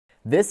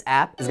This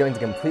app is going to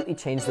completely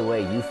change the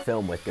way you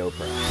film with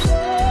GoPro.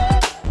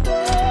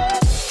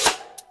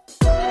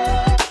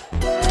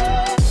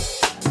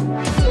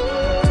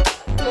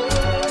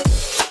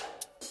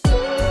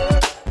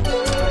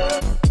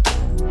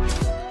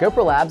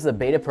 GoPro Labs is a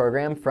beta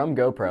program from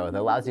GoPro that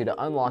allows you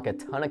to unlock a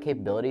ton of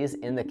capabilities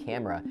in the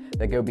camera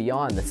that go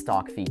beyond the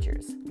stock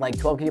features, like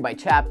 12GB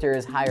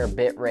chapters, higher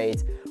bit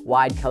rates,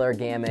 wide color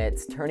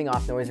gamuts, turning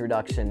off noise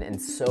reduction, and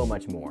so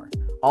much more.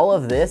 All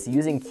of this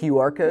using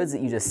QR codes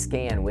that you just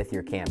scan with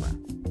your camera.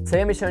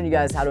 Today I'm going to be showing you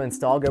guys how to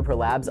install GoPro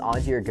Labs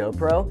onto your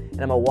GoPro,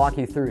 and I'm going to walk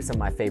you through some of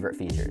my favorite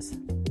features.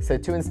 So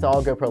to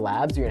install GoPro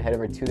Labs, you're going to head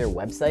over to their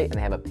website, and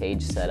they have a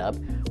page set up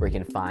where you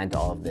can find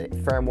all of the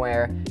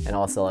firmware and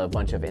also a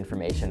bunch of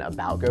information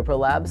about GoPro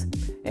Labs.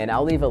 And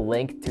I'll leave a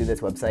link to this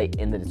website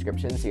in the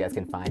description so you guys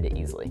can find it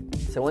easily.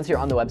 So once you're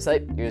on the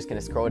website, you're just going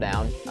to scroll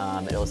down.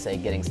 It'll say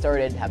getting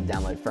started, have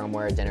download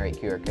firmware,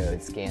 generate QR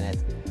code, scan it.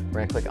 We're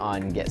going to click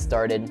on get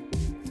started,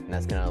 and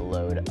that's going to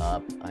load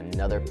up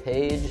another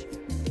page.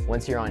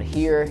 Once you're on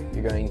here,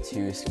 you're going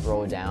to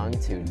scroll down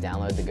to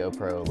download the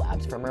GoPro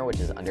Labs firmware, which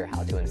is under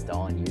how to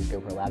install and use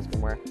GoPro Labs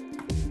firmware.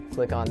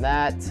 Click on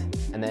that,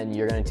 and then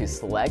you're going to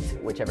select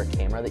whichever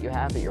camera that you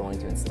have that you're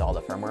wanting to install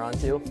the firmware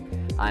onto.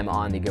 I'm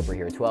on the GoPro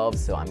Hero 12,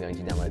 so I'm going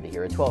to download the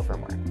Hero 12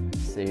 firmware.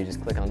 So you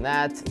just click on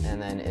that,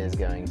 and then it is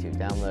going to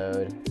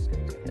download. Just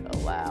going to hit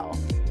allow.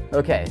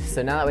 Okay,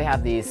 so now that we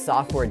have the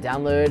software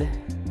download,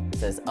 it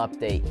says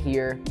update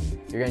here.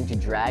 You're going to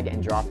drag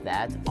and drop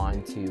that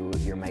onto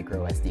your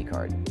micro SD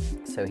card.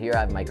 So here I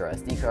have micro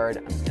SD card.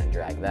 I'm just going to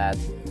drag that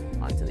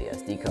onto the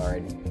SD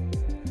card.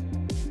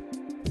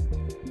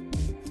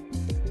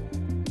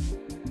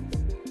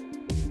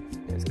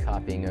 Just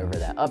copying over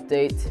that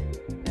update,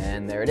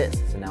 and there it is.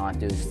 So now all I have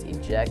to do is just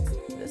eject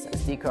this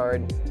SD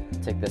card,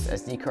 take this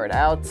SD card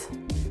out,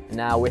 and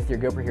now with your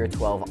GoPro Hero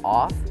 12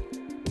 off,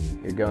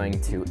 you're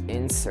going to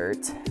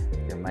insert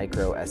your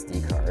micro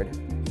SD card.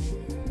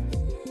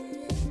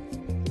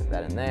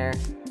 That in there.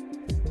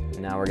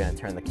 Now we're going to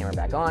turn the camera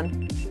back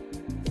on.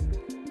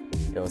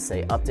 It'll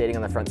say updating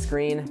on the front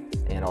screen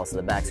and also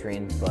the back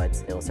screen,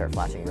 but it'll start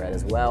flashing red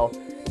as well.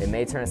 It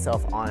may turn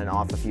itself on and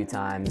off a few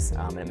times,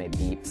 and it may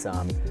beep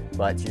some,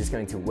 but you're just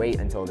going to wait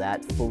until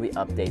that fully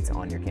updates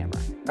on your camera.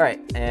 All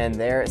right, and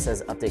there it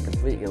says update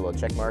complete. You get a little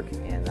check mark,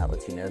 and that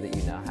lets you know that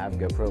you now have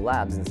GoPro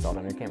Labs installed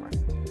on your camera.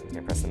 You're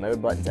gonna press the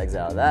mode button to exit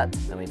out of that.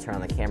 Then when you turn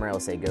on the camera, it'll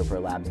say GoPro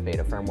Labs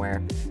beta firmware,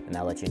 and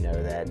that'll let you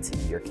know that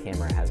your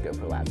camera has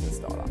GoPro Labs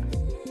installed on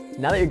it.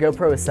 Now that your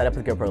GoPro is set up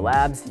with GoPro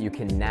Labs, you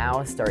can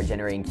now start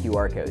generating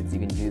QR codes. You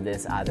can do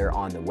this either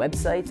on the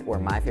website, or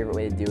my favorite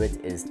way to do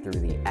it is through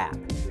the app.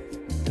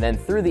 And then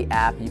through the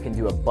app, you can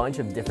do a bunch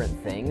of different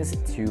things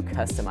to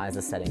customize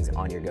the settings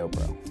on your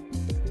GoPro.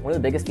 One of the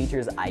biggest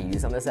features I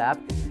use on this app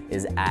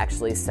is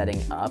actually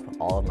setting up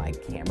all of my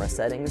camera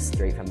settings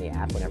straight from the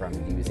app whenever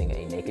I'm using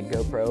a naked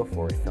GoPro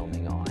for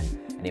filming on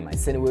any of my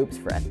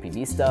Cinewhoops for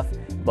FPV stuff.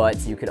 But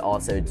you could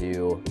also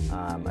do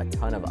a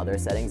ton of other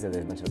settings, and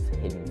there's a bunch of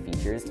hidden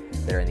features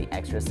that are in the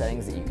extra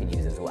settings that you can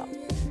use as well.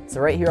 So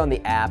right here on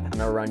the app, I'm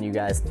gonna run you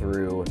guys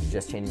through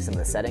just changing some of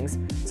the settings.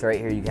 So right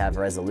here you have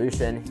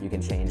resolution. You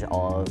can change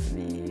all of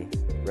the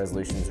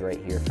resolutions right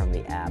here from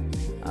the app.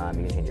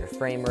 You can change your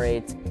frame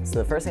rate. So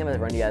the first thing I'm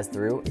gonna run you guys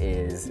through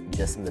is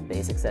just some of the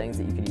basic settings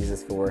that you can use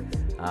this for.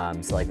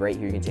 So like right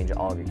here, you can change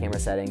all of your camera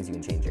settings. You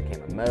can change your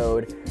camera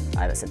mode.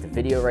 I have it set to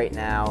video right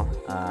now,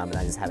 and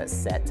I just have it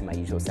set to my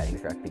usual settings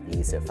for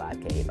FPV, so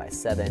 5K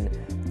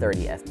 8x7,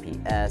 30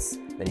 FPS.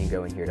 Then you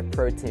go in here to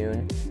Pro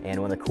Tune, and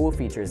one of the cool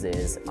features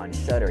is on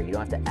shutter, you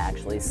don't have to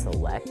actually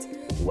select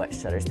what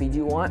shutter speed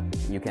you want.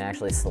 You can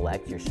actually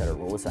select your shutter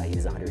rule, so I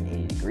use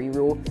 180-degree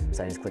rule,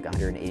 so I just click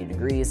 180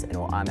 degrees, and it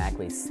will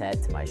automatically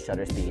set my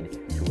shutter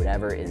speed to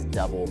whatever is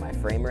double my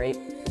frame rate.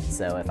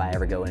 So if I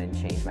ever go in and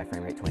change my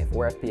frame rate to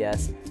 24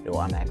 FPS, it will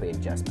automatically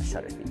adjust my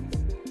shutter speed.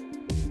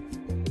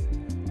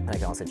 I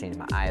can also change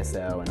my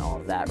ISO and all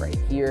of that right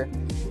here.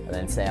 And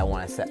then say I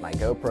want to set my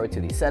GoPro to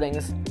these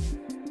settings.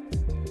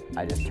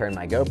 I just turn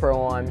my GoPro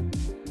on.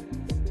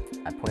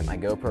 I point my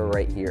GoPro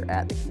right here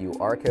at the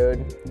QR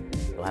code.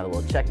 It'll have a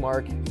little check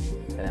mark,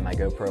 and then my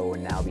GoPro will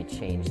now be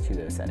changed to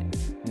those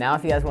settings. Now,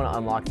 if you guys want to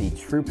unlock the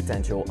true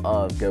potential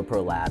of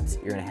GoPro Labs,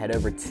 you're going to head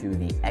over to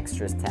the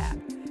Extras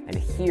tab. And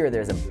here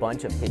there's a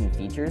bunch of hidden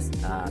features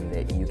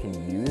that you can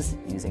use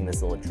using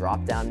this little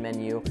drop-down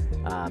menu.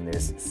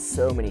 There's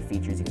so many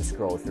features you can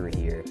scroll through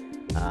here.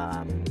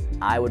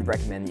 I would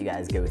recommend that you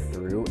guys go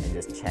through and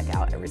just check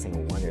out every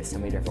single one. There's so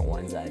many different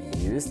ones that I've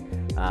used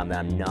that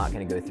I'm not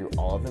going to go through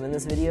all of them in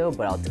this video,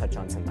 but I'll touch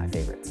on some of my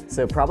favorites.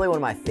 So probably one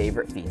of my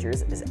favorite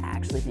features is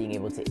actually being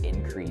able to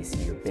increase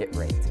your bit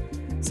rate.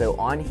 So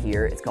on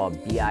here, it's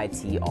called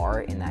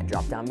BITR in that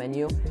drop-down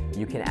menu.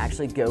 You can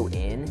actually go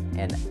in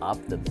and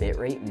up the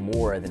bitrate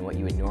more than what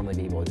you would normally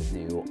be able to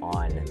do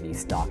on the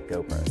stock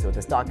GoPro. So with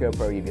the stock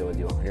GoPro, you'd be able to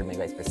do 100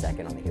 megabytes per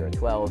second on the Hero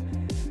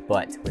 12.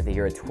 But with the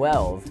Hero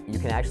 12, you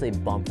can actually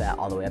bump that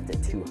all the way up to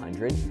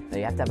 200. Now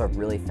you have to have a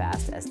really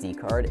fast SD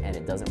card, and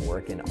it doesn't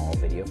work in all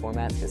video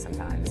formats because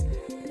sometimes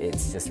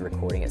it's just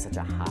recording at such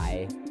a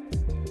high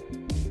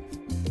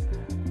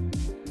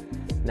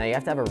Now you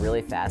have to have a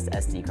really fast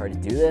SD card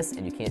to do this,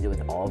 and you can't do it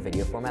with all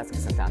video formats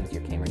because sometimes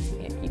your camera just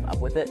can't keep up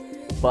with it.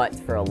 But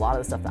for a lot of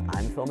the stuff that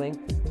I'm filming,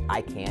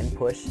 I can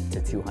push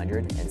to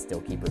 200 and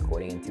still keep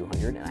recording in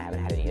 200, and I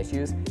haven't had any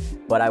issues.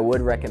 But I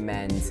would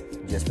recommend,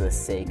 just for the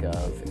sake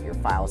of your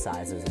file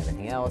sizes and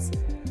everything else,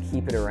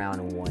 keep it around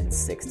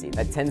 160.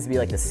 That tends to be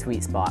like the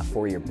sweet spot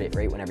for your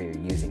bitrate whenever you're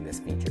using this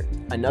feature.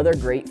 Another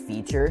great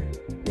feature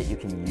that you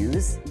can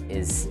use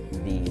is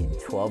the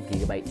 12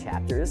 gigabyte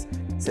chapters.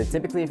 So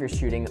typically if you're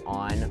shooting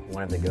on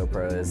one of the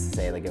GoPros,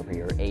 say like GoPro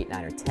Hero 8,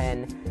 9, or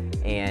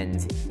 10,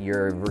 and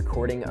you're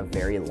recording a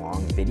very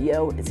long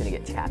video, it's gonna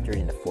get chaptered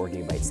into 4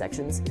 gigabyte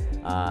sections.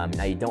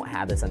 Now you don't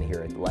have this on the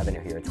Hero 11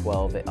 or Hero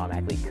 12, it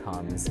automatically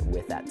comes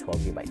with that 12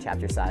 gigabyte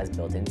chapter size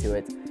built into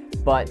it.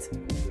 But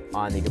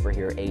on the GoPro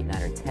Hero 8,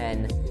 9, or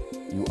 10,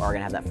 you are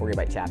gonna have that 4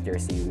 gigabyte chapter,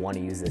 so you wanna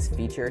use this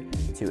feature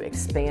to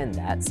expand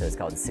that. So it's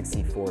called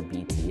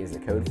 64BT is the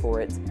code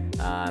for it.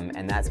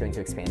 And that's going to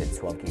expand it to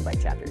 12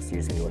 gigabyte chapters. So you're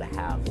just gonna be able to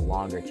have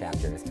longer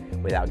chapters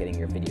without getting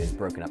your videos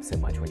broken up so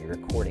much when you're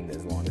recording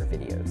those longer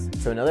videos.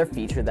 So another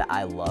feature that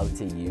I love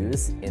to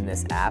use in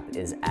this app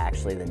is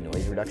actually the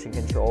noise reduction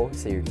control.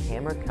 So your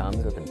camera comes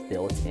with a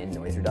built-in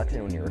noise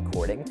reduction when you're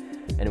recording.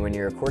 And when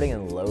you're recording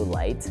in low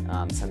light,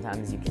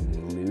 sometimes you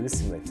can lose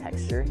some of the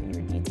texture and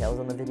your details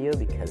on the video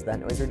because of that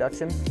noise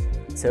reduction.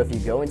 So if you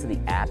go into the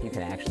app, you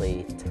can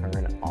actually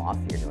turn off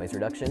your noise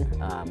reduction,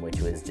 which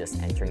was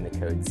just entering the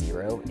code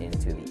 0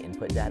 into the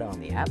input data on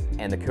the app.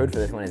 And the code for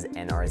this one is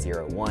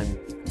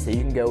NR01. So you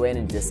can go in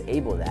and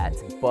disable that,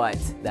 but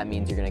that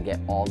means you're gonna get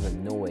all the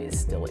noise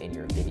still in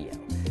your video.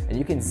 And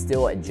you can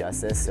still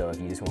adjust this, so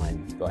if you just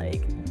want to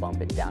like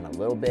bump it down a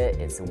little bit,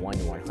 it's 1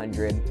 to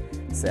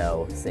 100.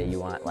 So say you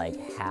want like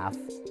half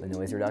the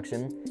noise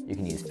reduction, you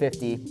can use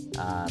 50.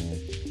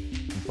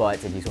 But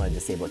if you just want to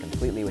disable it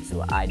completely, which is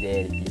what I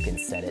did, you can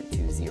set it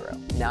to 0.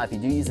 Now, if you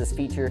do use this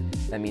feature,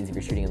 that means if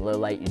you're shooting in low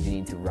light, you do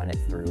need to run it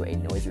through a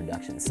noise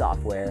reduction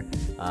software.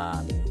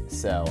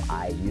 So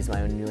I use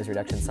my own noise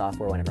reduction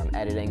software whenever I'm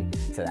editing,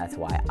 so that's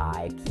why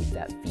I keep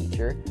that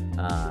feature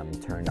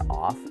turned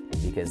off,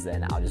 because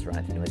then I'll just run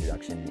it through noise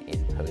reduction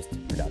in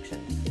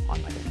post-production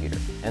on my computer.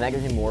 And that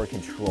gives me more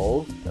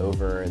control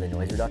over the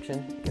noise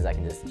reduction because I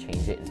can just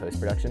change it in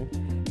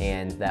post-production,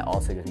 and that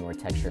also gives me more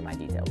texture in my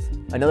details.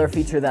 Another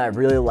feature that I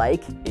really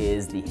like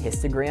is the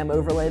histogram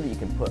overlay that you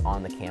can put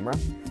on the camera.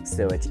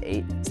 So it's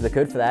so the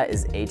code for that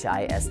is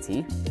HIST,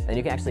 and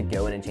you can actually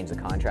go in and change the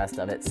contrast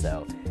of it,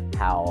 so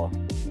how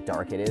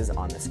dark it is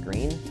on the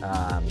screen.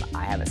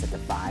 I have it set to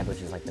 5,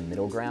 which is like the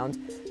middle ground,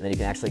 and then you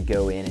can actually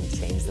go in and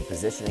change the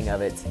positioning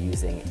of it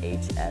using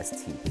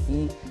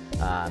HSTP,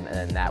 and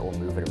then that will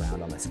move it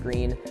around on the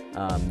screen.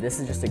 This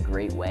is just a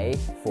great way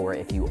for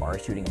if you are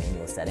shooting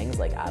manual settings,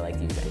 like I like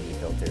to use ND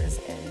filters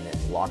and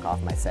lock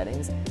off my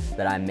settings,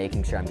 that I'm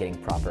making sure I'm getting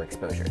proper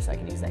exposure. So I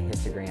can use that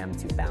histogram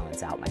to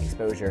balance out my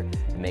exposure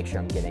and make sure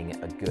I'm getting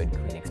a good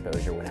clean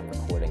exposure when I'm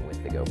recording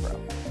with the GoPro.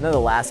 And then the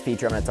last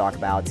feature I'm going to talk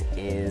about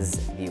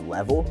is the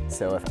level.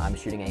 So if I'm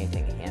shooting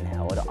anything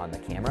handheld on the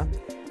camera,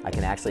 I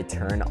can actually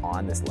turn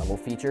on this level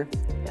feature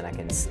and I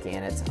can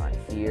scan it on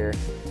here,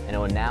 and it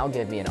will now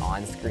give me an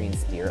on-screen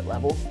spirit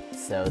level,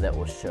 so that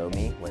will show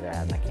me whether I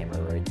have my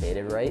camera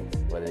rotated right,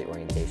 whether the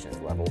orientation is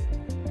level,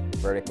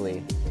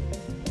 vertically,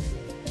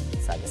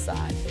 side to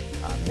side,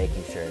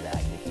 making sure that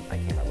I can keep my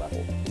camera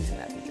level using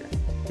that feature.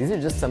 These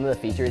are just some of the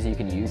features you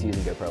can use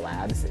using GoPro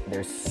Labs.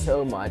 There's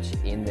so much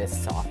in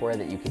this software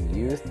that you can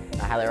use.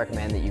 I highly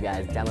recommend that you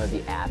guys download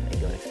the app and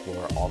go and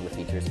explore all the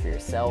features for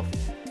yourself.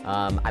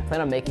 I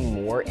plan on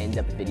making more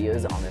in-depth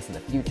videos on this in the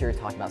future,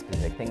 talking about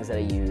specific things that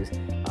I use,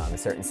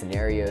 certain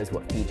scenarios,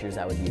 what features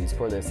I would use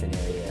for those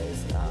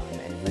scenarios,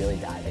 and really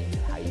dive into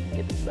how you can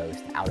get the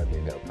most out of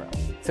your GoPro.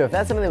 So if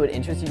that's something that would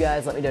interest you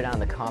guys, let me know down in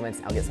the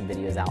comments. I'll get some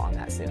videos out on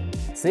that soon.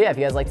 So yeah, if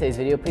you guys liked today's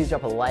video, please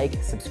drop a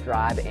like,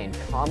 subscribe, and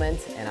comment,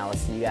 and I will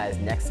see you guys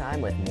next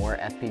time with more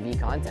FPV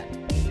content.